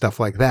Canyon, stuff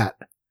like that.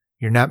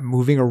 You're not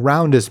moving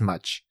around as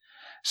much.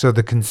 So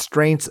the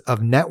constraints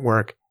of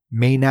network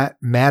may not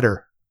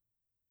matter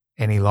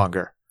any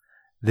longer.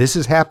 This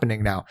is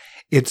happening now.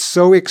 It's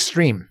so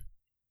extreme.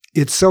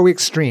 It's so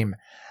extreme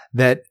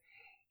that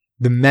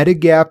the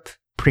Medigap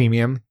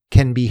premium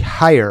can be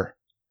higher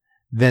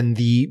than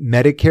the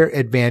Medicare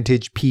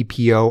Advantage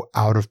PPO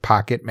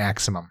out-of-pocket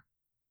maximum.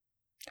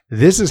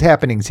 This is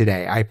happening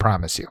today, I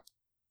promise you.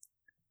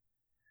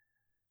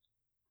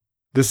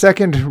 The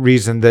second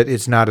reason that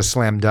it's not a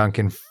slam dunk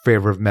in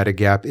favor of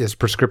Medigap is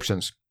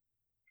prescriptions.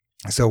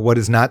 So what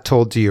is not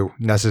told to you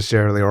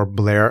necessarily, or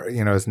Blair,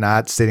 is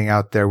not sitting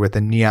out there with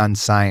a neon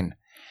sign,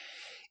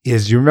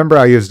 is you remember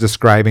I was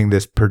describing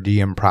this per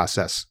diem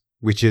process,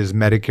 which is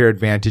Medicare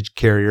Advantage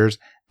carriers.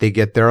 They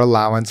get their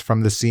allowance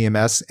from the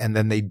CMS and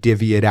then they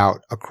divvy it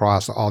out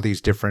across all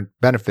these different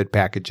benefit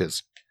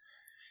packages.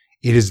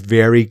 It is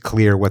very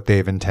clear what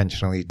they've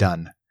intentionally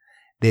done.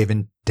 They've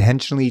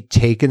intentionally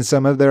taken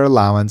some of their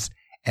allowance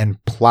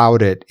and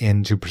plowed it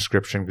into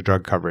prescription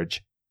drug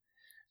coverage.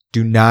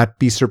 Do not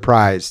be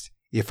surprised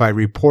if I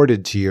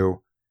reported to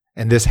you,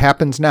 and this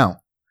happens now,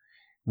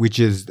 which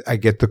is I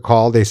get the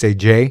call, they say,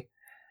 Jay,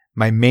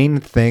 my main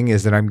thing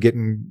is that I'm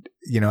getting,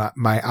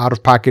 my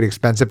out-of-pocket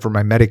expense for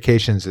my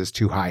medications is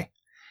too high.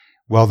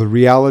 Well, the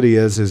reality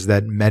is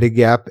that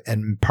Medigap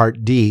and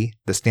Part D,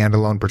 the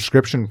standalone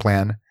prescription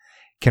plan,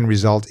 can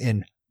result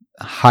in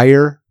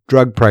higher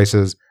drug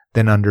prices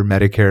than under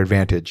Medicare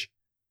Advantage.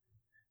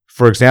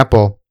 For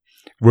example,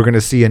 we're going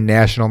to see a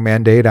national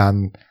mandate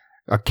on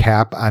a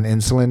cap on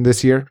insulin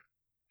this year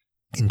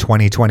in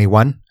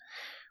 2021.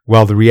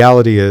 Well, the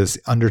reality is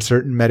under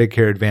certain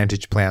Medicare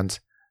Advantage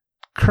plans,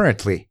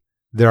 currently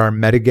there are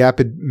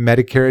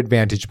Medicare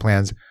Advantage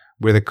plans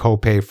where the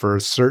copay for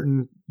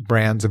certain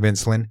brands of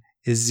insulin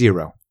is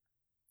zero.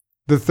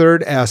 The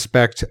third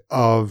aspect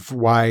of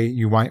why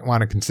you might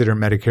want to consider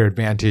Medicare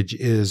Advantage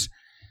is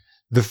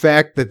the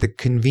fact that the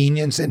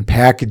convenience and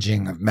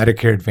packaging of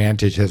Medicare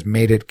Advantage has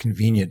made it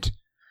convenient.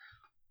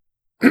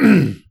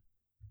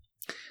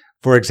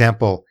 For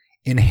example,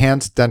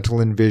 enhanced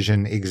dental and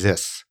vision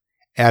exists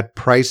at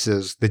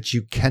prices that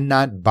you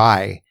cannot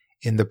buy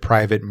in the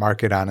private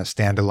market on a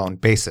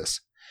standalone basis.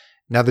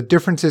 Now, the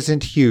difference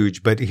isn't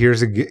huge, but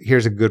here's a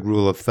good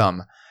rule of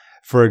thumb.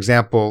 For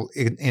example,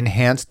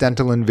 enhanced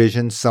dental and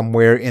vision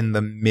somewhere in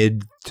the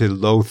mid to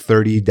low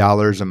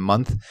 $30 a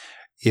month.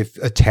 If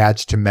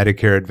attached to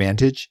Medicare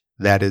Advantage,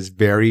 that is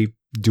very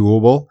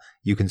doable.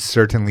 You can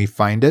certainly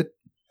find it.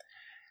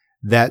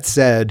 That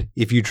said,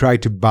 if you try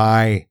to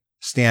buy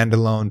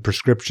standalone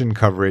prescription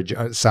coverage,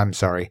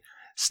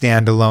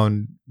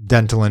 standalone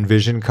dental and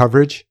vision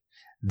coverage,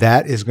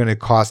 that is going to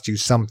cost you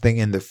something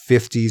in the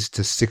 $50s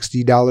to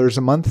 $60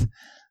 a month.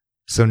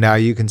 So now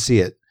you can see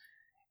it.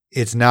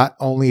 It's not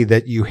only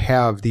that you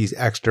have these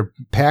extra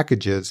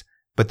packages,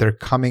 but they're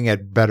coming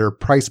at better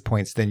price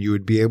points than you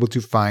would be able to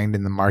find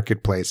in the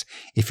marketplace.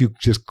 If you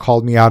just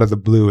called me out of the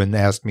blue and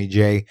asked me,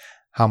 Jay,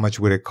 how much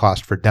would it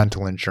cost for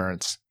dental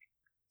insurance?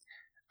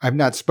 I've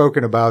not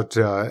spoken about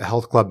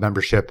health club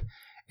membership.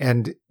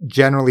 And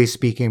generally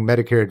speaking,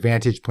 Medicare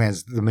Advantage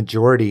plans, the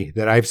majority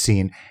that I've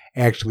seen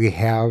actually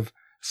have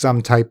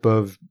some type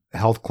of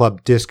health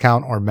club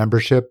discount or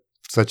membership,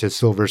 such as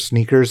Silver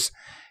Sneakers,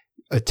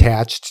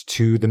 attached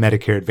to the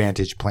Medicare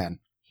Advantage plan.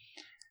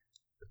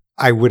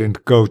 I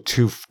wouldn't go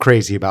too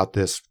crazy about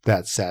this,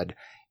 that said,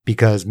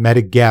 because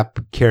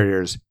Medigap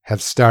carriers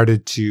have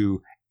started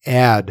to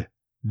add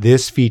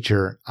this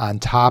feature on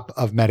top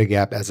of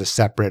Medigap as a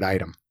separate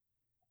item.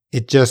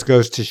 It just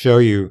goes to show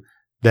you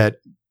that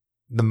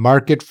the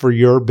market for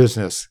your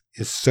business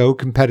is so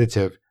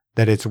competitive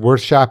that it's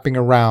worth shopping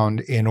around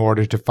in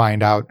order to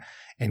find out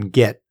and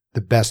get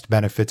the best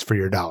benefits for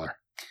your dollar.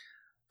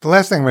 The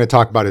last thing I'm going to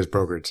talk about is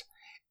brokers.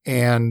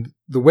 And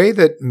the way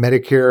that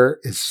Medicare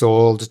is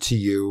sold to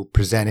you,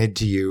 presented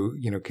to you,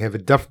 can have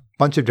a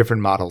bunch of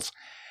different models.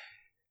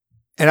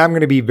 And I'm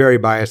going to be very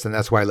biased, and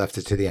that's why I left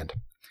it to the end.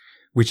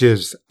 which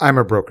is I'm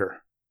a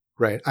broker,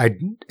 right? I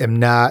am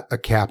not a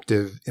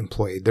captive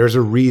employee. There's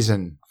a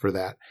reason for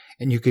that.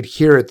 And you could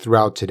hear it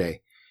throughout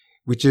today,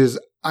 which is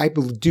I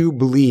do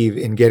believe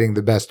in getting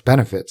the best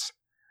benefits.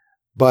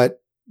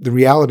 But the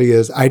reality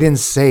is I didn't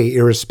say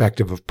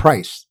irrespective of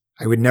price.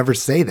 I would never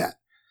say that.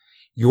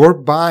 You're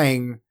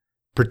buying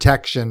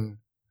protection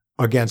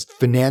against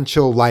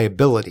financial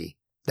liability.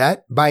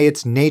 That by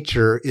its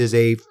nature is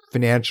a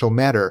financial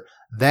matter.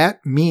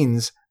 That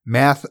means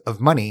math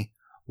of money.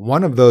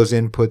 One of those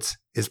inputs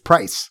is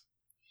price.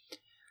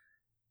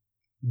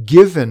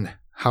 Given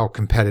how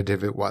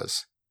competitive it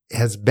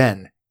has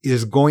been,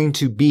 is going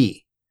to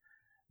be,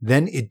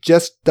 then it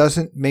just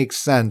doesn't make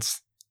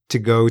sense to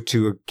go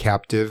to a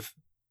captive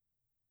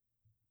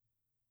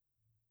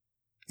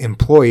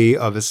employee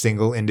of a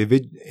single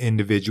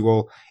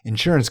individual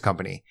insurance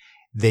company.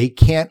 They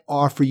can't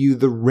offer you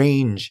the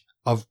range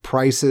of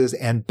prices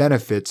and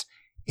benefits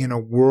in a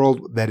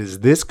world that is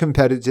this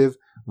competitive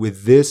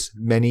with this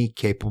many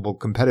capable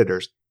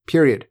competitors,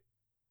 period.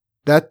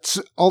 That's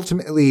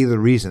ultimately the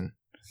reason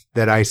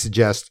that I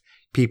suggest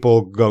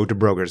people go to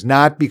brokers,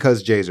 not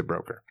because Jay's a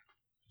broker.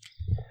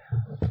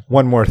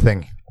 One more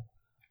thing,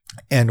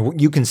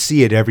 and you can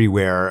see it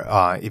everywhere.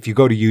 If you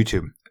go to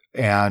YouTube,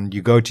 and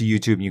you go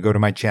to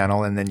my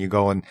channel, and then you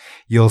go and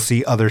you'll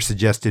see other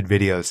suggested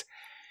videos,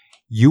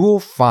 you will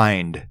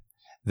find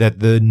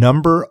that the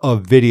number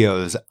of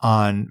videos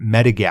on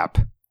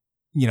Medigap,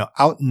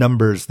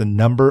 outnumbers the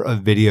number of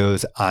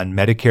videos on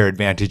Medicare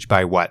Advantage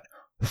by what?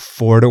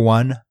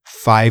 4-1,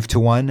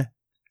 5-1,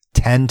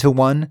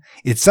 10-1.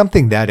 It's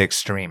something that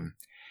extreme.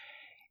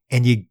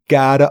 And you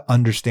gotta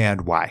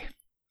understand why.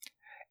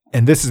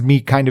 And this is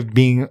me kind of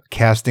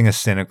casting a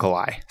stink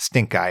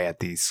eye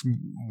at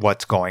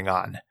what's going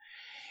on,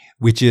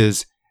 which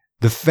is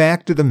the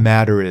fact of the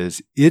matter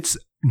is it's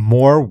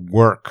more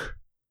work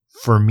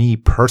for me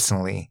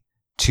personally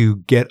to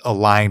get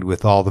aligned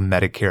with all the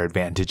Medicare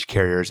Advantage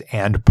carriers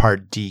and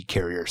Part D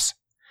carriers.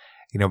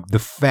 The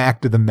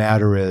fact of the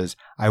matter is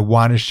I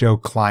want to show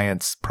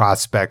clients,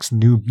 prospects,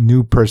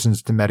 new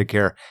persons to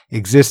Medicare,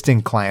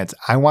 existing clients.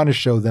 I want to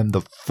show them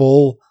the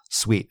full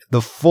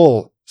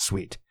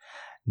suite.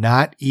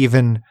 Not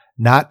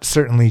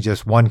certainly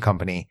just one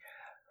company,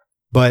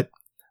 but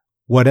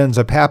what ends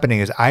up happening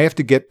is I have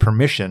to get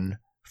permission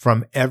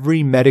from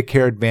every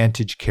Medicare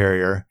Advantage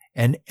carrier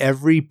and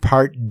every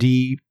Part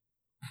D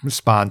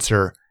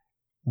sponsor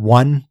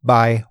one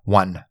by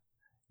one.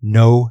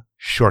 No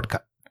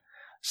shortcut.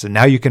 So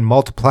now you can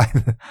multiply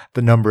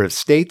the number of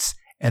states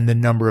and the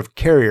number of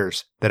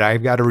carriers that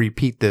I've got to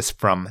repeat this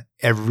from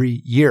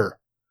every year.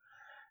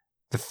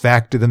 The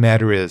fact of the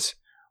matter is,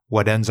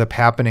 what ends up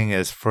happening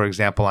is, for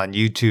example, on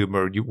YouTube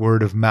or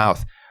word of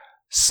mouth,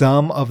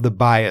 some of the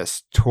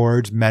bias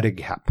towards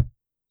Medigap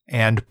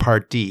and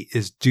Part D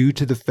is due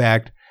to the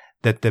fact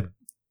that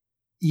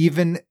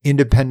even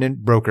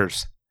independent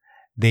brokers,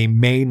 they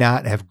may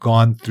not have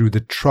gone through the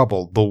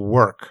trouble, the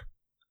work.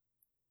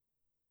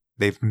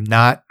 They've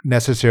not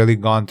necessarily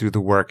gone through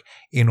the work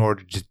in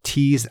order to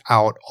tease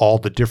out all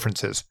the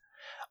differences.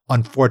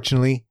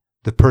 Unfortunately,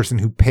 the person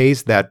who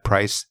pays that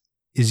price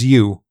is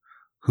you,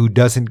 who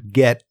doesn't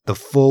get the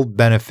full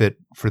benefit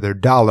for their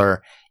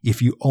dollar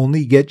if you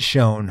only get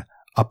shown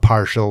a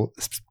partial,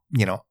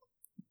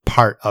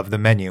 part of the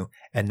menu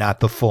and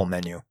not the full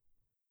menu.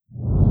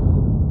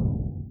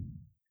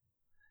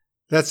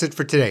 That's it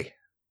for today.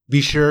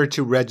 Be sure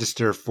to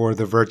register for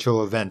the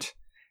virtual event.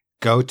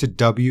 Go to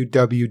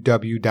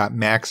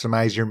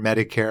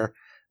www.maximizeyourmedicare.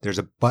 There's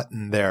a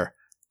button there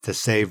to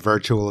say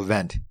virtual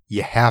event.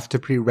 You have to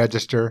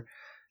pre-register.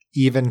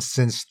 Even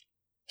since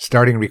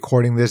starting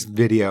recording this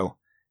video,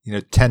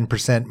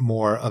 10%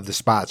 more of the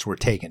spots were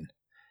taken.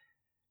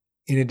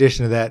 In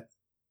addition to that,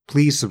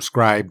 please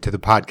subscribe to the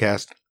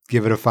podcast.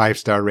 Give it a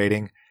 5-star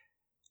rating.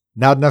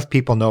 Not enough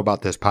people know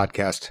about this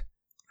podcast.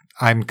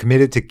 I'm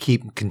committed to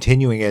keep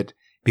continuing it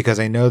because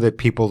I know that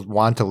people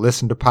want to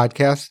listen to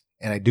podcasts,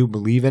 and I do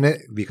believe in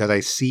it because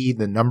I see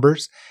the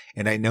numbers,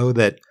 and I know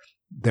that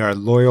there are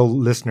loyal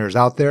listeners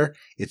out there.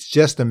 It's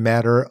just a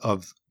matter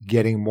of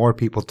getting more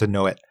people to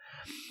know it.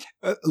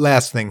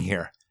 Last thing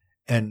here,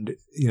 and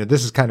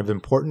this is kind of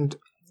important,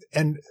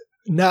 and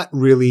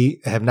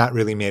have not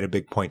really made a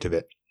big point of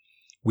it,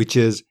 which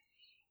is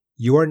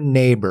your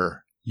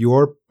neighbor,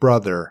 your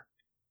brother,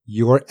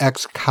 your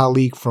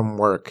ex-colleague from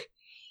work.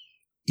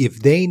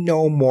 If they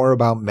know more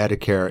about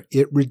Medicare,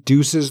 it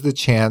reduces the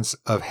chance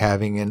of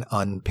having an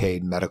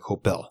unpaid medical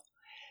bill.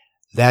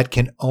 That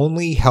can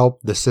only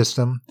help the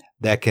system.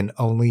 That can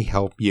only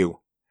help you.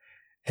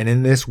 And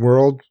in this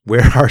world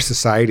where our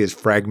society is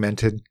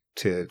fragmented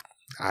to,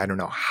 I don't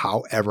know,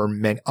 however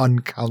many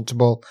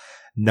uncountable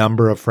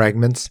number of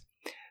fragments,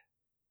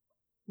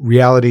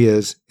 reality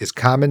is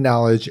common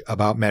knowledge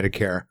about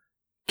Medicare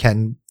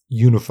can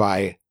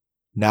unify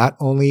not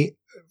only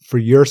for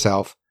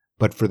yourself,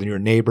 but for your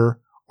neighbor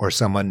or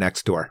someone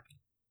next door.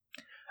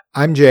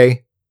 I'm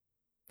Jay.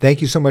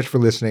 Thank you so much for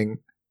listening.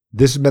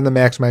 This has been the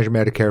Maximize Your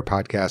Medicare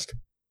podcast.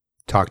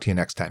 Talk to you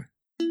next time.